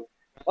going,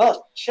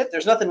 well, shit,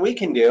 there's nothing we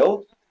can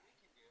do.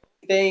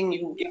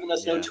 You've given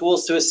us no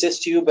tools to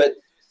assist you, but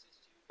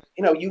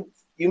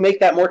you make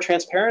that more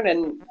transparent,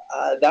 and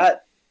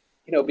that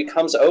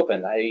becomes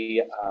open.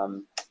 I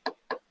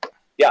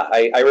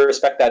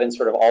respect that in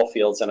sort of all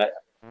fields, and I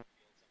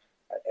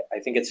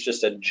think it's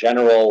just a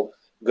general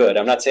good.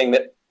 I'm not saying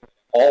that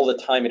all the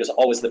time it is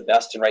always the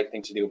best and right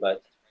thing to do,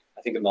 but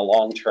I think in the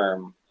long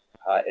term,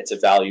 it's a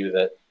value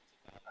that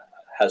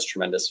has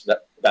tremendous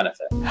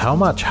benefit. How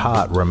much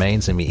heart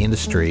remains in the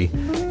industry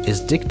is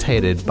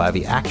dictated by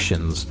the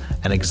actions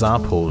and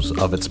examples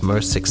of its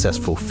most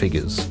successful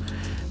figures.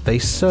 They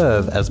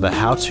serve as the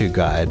how-to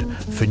guide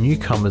for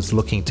newcomers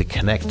looking to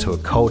connect to a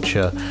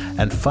culture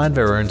and find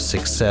their own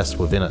success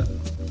within it.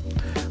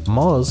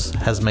 Moz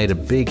has made a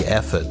big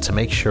effort to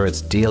make sure its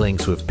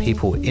dealings with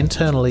people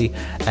internally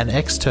and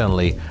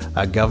externally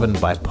are governed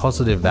by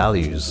positive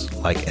values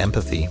like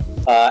empathy.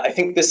 I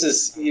think this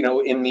is,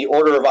 in the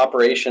order of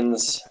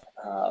operations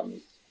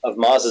of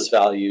Moz's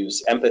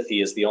values,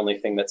 empathy is the only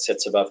thing that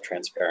sits above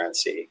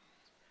transparency.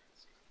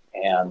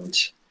 And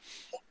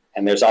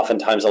there's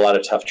oftentimes a lot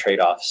of tough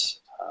trade-offs.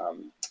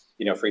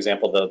 For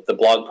example, the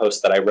blog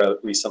post that I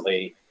wrote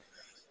recently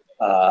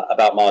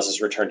about Moz's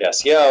return to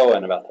SEO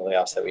and about the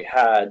layoffs that we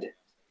had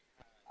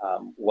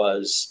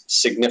was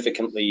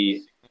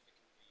significantly,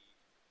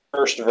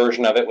 first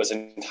version of it was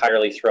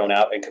entirely thrown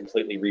out and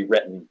completely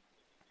rewritten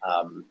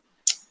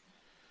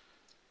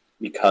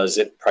because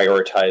it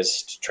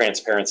prioritized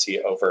transparency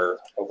over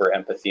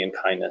empathy and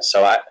kindness.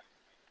 So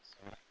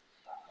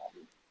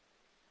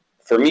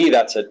for me,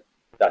 that's a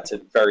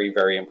very,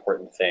 very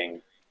important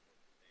thing.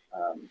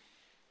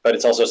 But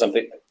it's also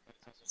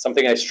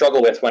something I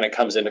struggle with when it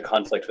comes into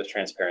conflict with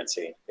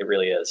transparency. It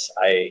really is.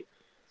 I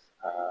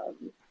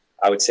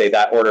would say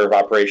that order of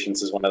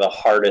operations is one of the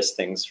hardest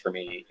things for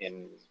me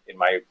in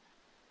my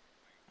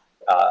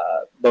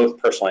both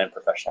personal and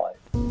professional life.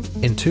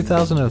 In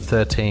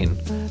 2013,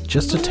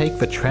 just to take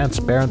the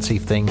transparency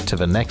thing to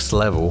the next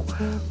level,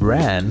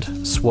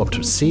 Rand swapped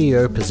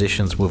CEO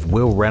positions with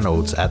Will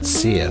Reynolds at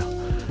Sear.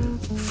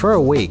 For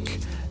a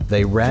week,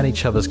 they ran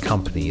each other's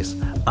companies,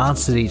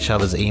 answered each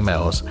other's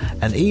emails,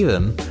 and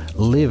even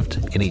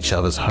lived in each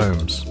other's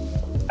homes.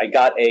 I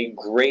got a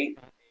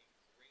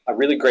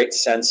really great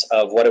sense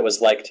of what it was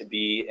like to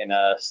be in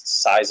a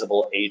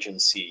sizable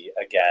agency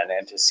again,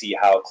 and to see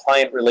how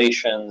client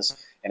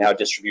relations and how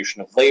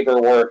distribution of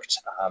labor worked,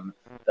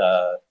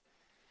 the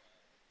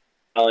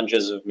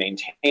challenges of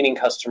maintaining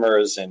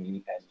customers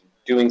and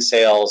doing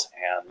sales.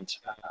 And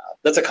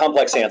that's a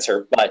complex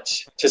answer, but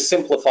to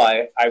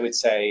simplify, I would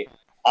say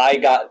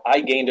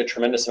I gained a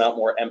tremendous amount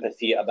more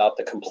empathy about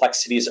the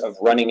complexities of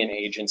running an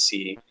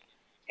agency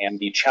and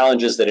the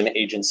challenges that an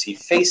agency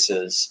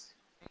faces,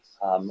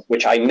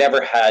 which I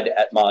never had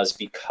at Moz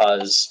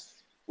because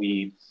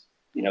the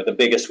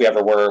biggest we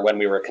ever were when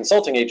we were a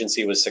consulting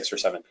agency was 6 or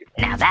 7 people.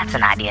 Now that's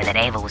an idea that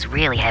Ava was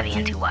really heavy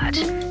into, Watch,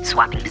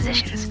 swapping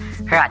positions.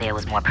 Her idea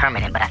was more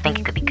permanent, but I think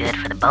it could be good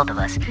for the both of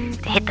us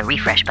to hit the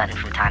refresh button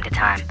from time to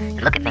time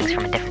and look at things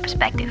from a different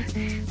perspective.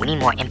 We need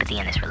more empathy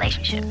in this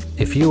relationship.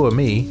 If you were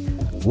me,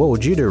 what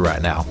would you do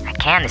right now? I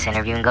can this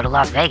interview and go to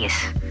Las Vegas.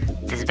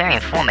 This is very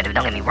informative,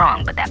 don't get me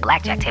wrong, but that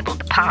blackjack table at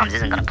the Palms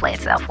isn't going to play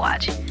itself,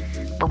 Watch.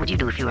 What would you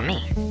do if you were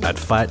me? I'd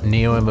fight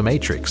Neo in the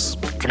Matrix.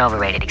 It's an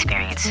overrated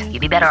experience.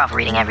 You'd be better off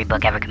reading every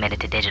book ever committed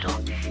to digital.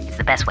 It's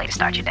the best way to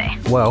start your day.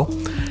 Well,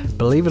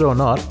 believe it or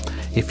not,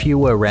 if you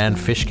were Rand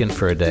Fishkin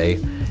for a day,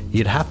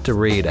 you'd have to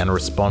read and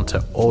respond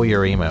to all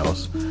your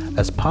emails.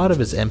 As part of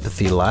his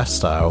empathy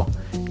lifestyle,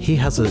 he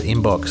has an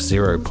inbox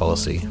zero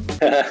policy.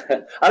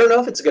 I don't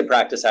know if it's a good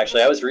practice,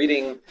 actually. I was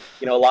reading,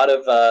 a lot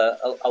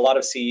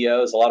of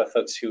CEOs, a lot of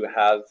folks who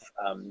have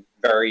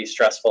very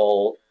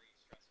stressful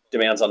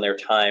demands on their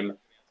time.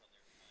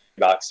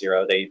 Inbox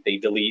zero, they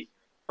delete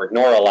or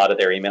ignore a lot of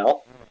their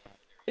email.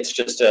 It's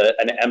just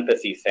an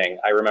empathy thing.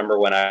 I remember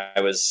when I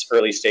was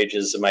early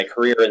stages of my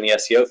career in the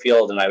SEO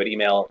field, and I would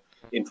email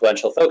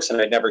influential folks,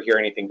 and I'd never hear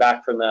anything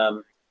back from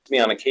them. Me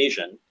on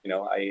occasion,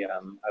 I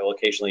will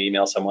occasionally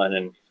email someone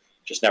and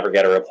just never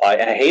get a reply,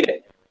 and I hate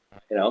it.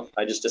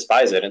 I just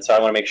despise it, and so I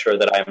want to make sure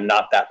that I am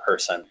not that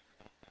person.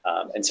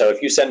 And so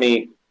if you send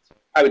me,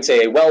 I would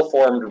say, a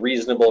well-formed,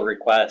 reasonable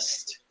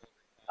request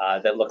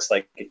that looks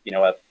like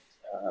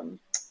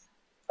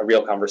a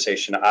real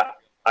conversation,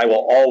 I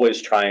will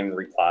always try and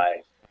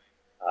reply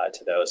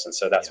to those, and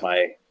so that's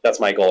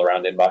my goal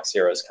around Inbox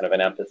Zero, is kind of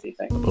an empathy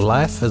thing.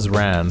 Life as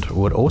Rand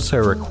would also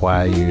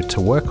require you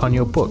to work on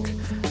your book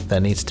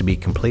that needs to be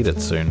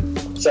completed soon.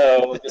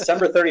 So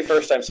December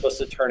 31st, I'm supposed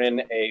to turn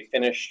in a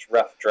finished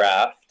rough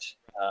draft,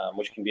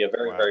 which can be a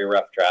very, very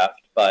rough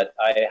draft, but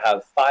I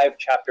have 5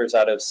 chapters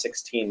out of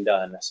 16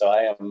 done, so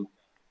I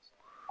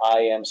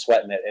am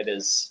sweating it. It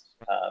is,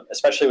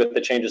 especially with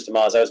the changes to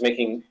Moz, I was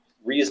making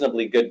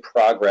reasonably good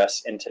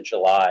progress into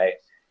July,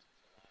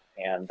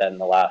 and then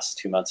the last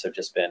 2 months have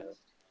just been,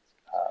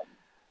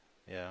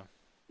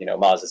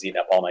 Moz has eaten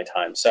up all my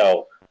time.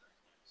 So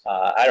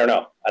I don't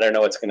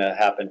know what's going to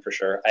happen for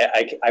sure.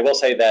 I will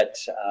say that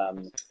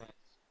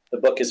the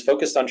book is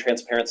focused on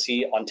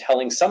transparency, on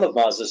telling some of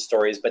Moz's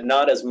stories, but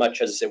not as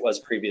much as it was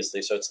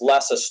previously. So it's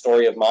less a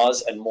story of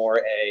Moz and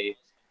more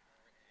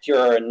here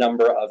are a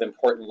number of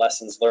important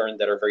lessons learned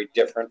that are very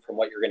different from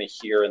what you're going to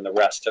hear in the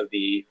rest of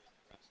the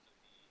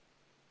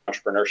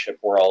entrepreneurship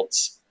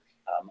worlds.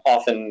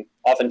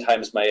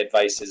 Oftentimes my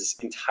advice is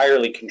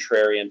entirely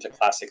contrarian to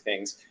classic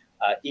things,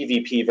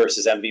 EVP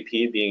versus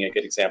MVP being a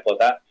good example of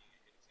that.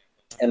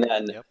 And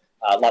then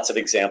lots of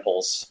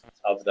examples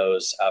of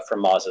those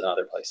from Moz and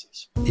other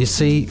places. You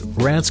see,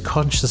 Rand's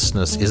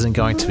consciousness isn't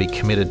going to be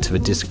committed to the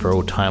disc for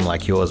all time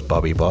like yours,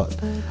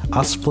 BobbyBot.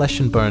 Us flesh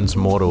and bones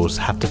mortals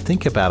have to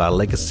think about our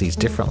legacies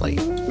differently.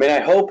 I mean, I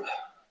hope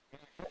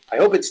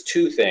it's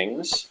 2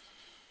 things.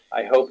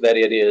 I hope that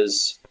it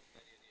is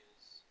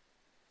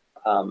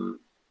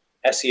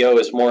SEO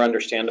is more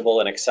understandable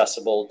and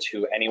accessible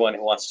to anyone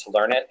who wants to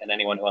learn it and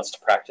anyone who wants to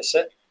practice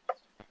it.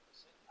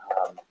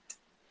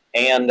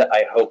 And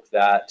I hope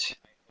that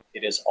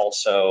it is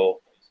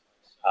also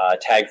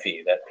tag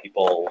fee, that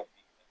people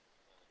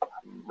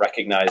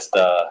recognize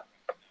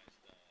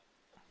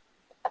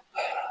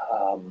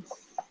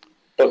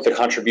both the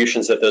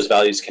contributions that those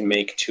values can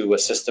make to a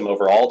system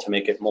overall to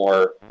make it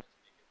more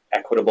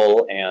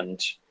equitable and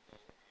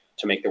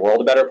to make the world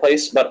a better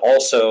place, but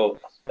also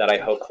that I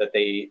hope that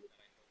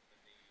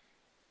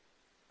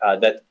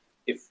that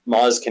if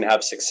Moz can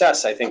have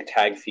success, I think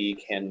tag fee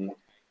can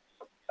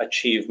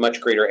achieve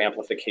much greater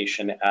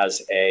amplification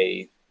as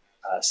a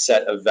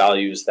set of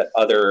values that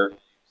other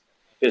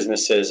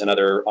businesses and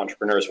other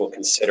entrepreneurs will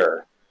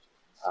consider,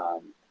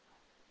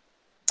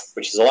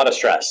 which is a lot of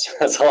stress.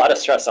 That's a lot of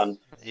stress on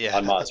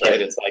Moz,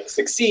 right? It's like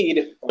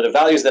succeed, or the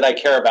values that I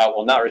care about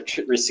will not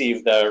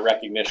receive the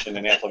recognition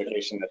and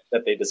amplification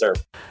that they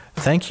deserve.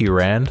 Thank you,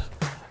 Rand.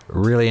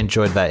 Really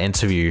enjoyed that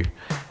interview.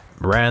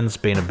 Rand's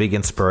been a big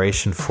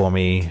inspiration for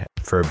me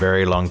for a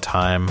very long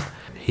time.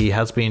 He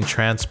has been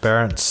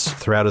transparent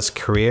throughout his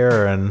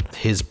career, and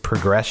his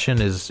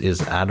progression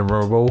is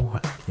admirable.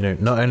 You know,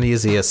 not only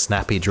is he a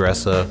snappy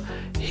dresser,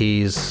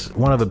 he's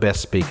one of the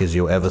best speakers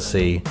you'll ever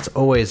see. It's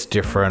always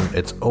different.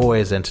 It's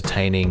always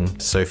entertaining.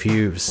 So if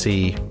you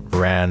see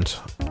Rand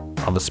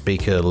on the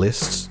speaker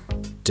list,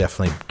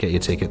 definitely get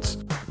your tickets.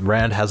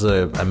 Rand has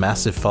a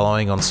massive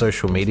following on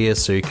social media,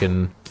 so you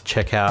can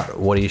check out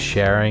what he's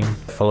sharing.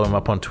 Follow him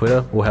up on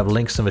Twitter. We'll have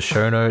links in the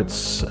show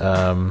notes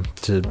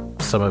to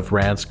some of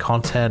Rand's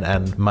content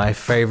and my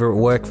favorite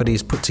work that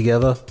he's put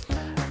together.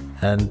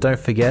 And don't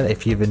forget,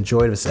 if you've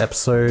enjoyed this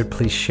episode,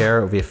 please share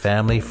it with your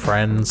family,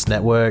 friends,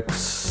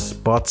 networks,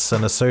 bots,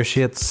 and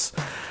associates.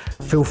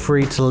 Feel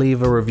free to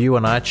leave a review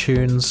on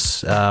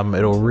iTunes.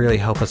 It'll really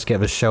help us get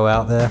the show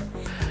out there.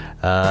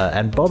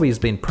 And Bobby's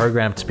been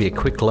programmed to be a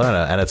quick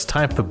learner, and it's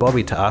time for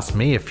Bobby to ask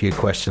me a few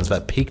questions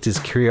that piqued his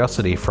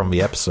curiosity from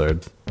the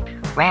episode.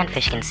 Rand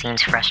Fishkin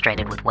seems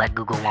frustrated with what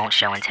Google won't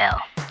show and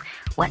tell.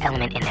 What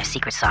element in their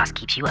secret sauce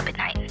keeps you up at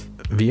night?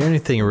 The only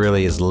thing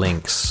really is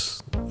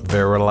links.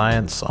 Their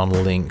reliance on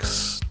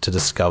links to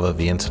discover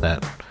the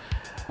internet.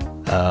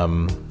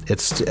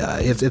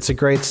 It's a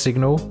great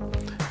signal.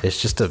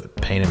 It's just a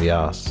pain in the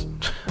ass.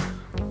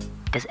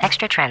 Does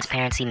extra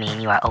transparency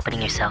mean you are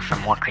opening yourself for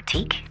more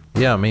critique?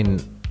 Yeah, I mean,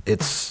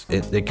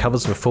 it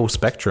covers the full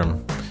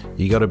spectrum.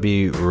 You got to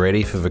be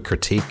ready for the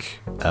critique.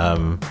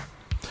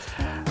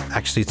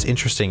 Actually, it's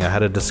interesting. I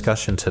had a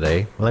discussion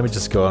today. Let me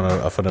just go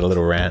off on a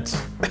little rant.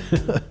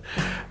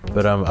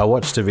 But I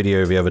watched a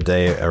video the other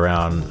day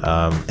around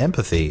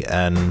empathy,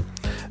 and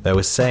they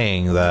were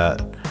saying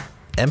that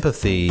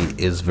empathy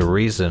is the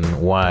reason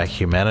why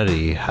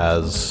humanity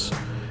has,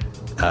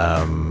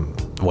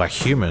 why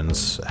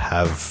humans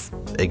have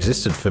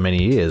existed for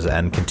many years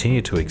and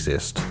continue to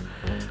exist.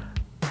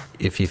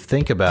 If you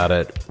think about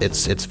it,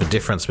 it's the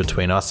difference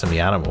between us and the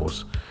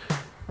animals.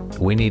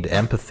 We need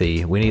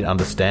empathy, we need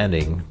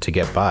understanding to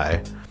get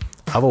by.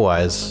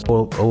 Otherwise,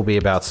 it'll be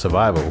about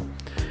survival.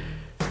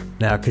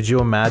 Now, could you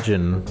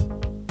imagine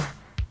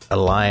a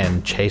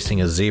lion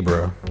chasing a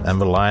zebra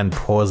and the lion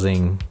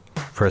pausing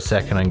for a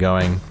second and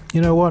going,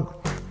 you know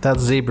what? That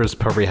zebra's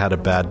probably had a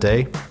bad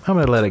day. I'm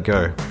going to let it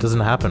go.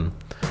 Doesn't happen.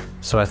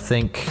 So I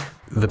think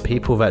the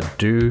people that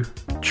do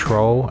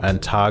troll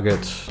and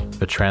target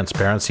the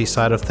transparency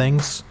side of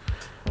things,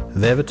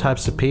 they're the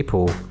types of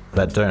people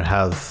that don't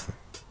have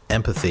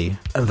empathy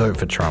and vote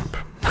for Trump.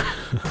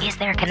 Is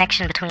there a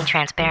connection between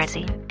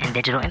transparency and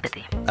digital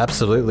empathy?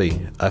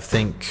 Absolutely. I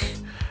think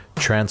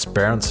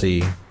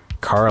transparency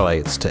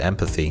correlates to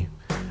empathy.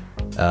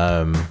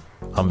 On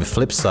the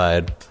flip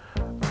side,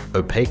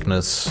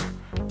 opaqueness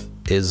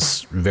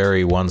is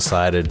very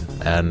one-sided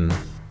and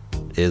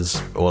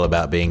is all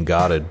about being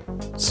guarded.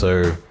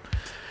 So,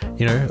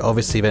 you know,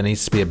 obviously there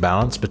needs to be a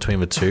balance between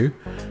the two,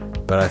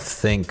 but I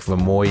think the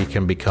more you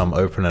can become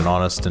open and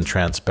honest and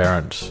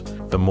transparent,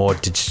 the more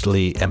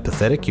digitally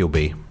empathetic you'll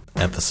be.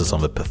 Emphasis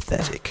on the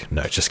pathetic.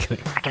 No, just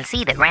kidding. I can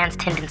see that Rand's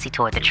tendency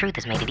toward the truth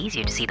has made it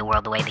easier to see the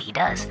world the way that he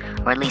does,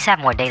 or at least have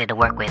more data to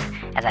work with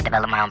as I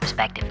develop my own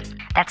perspective.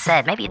 That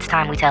said, maybe it's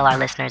time we tell our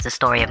listeners the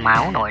story of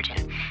my own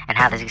origin and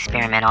how this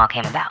experiment all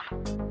came about.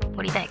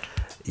 What do you think?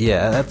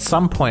 Yeah, at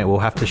some point we'll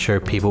have to show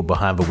people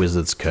behind the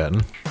wizard's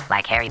curtain.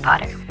 Like Harry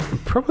Potter?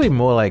 Probably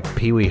more like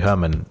Pee Wee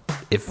Herman.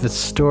 If the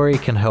story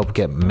can help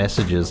get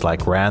messages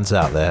like Rand's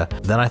out there,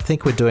 then I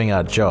think we're doing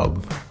our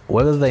job,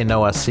 whether they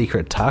know our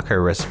secret taco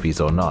recipes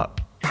or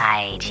not.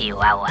 Hi,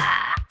 Chihuahua.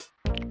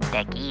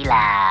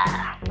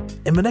 Tequila.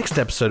 In the next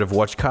episode of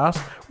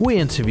Watchcast, we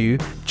interview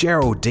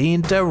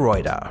Geraldine de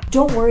Ruyter.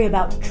 Don't worry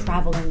about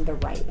traveling the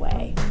right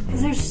way, because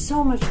because there's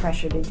so much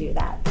pressure to do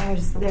that.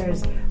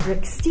 There's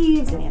Rick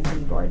Steves and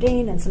Anthony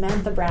Bourdain and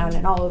Samantha Brown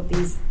and all of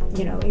these,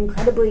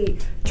 incredibly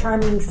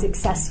charming,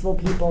 successful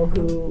people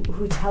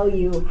who tell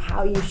you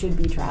how you should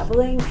be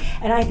traveling.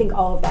 And I think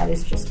all of that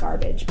is just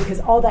garbage, because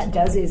all that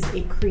does is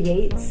it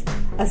creates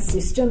a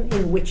system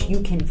in which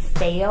you can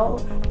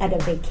fail at a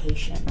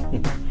vacation.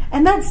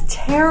 And that's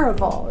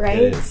terrible,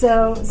 right?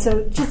 So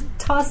just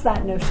toss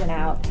that notion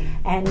out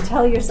and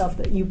tell yourself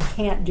that you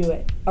can't do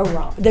it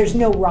wrong. There's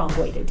no wrong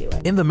way to do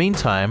it. In the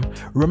meantime,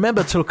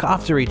 remember to look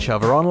after each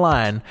other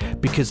online,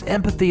 because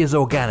empathy is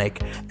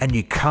organic and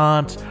you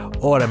can't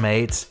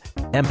automate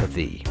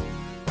empathy.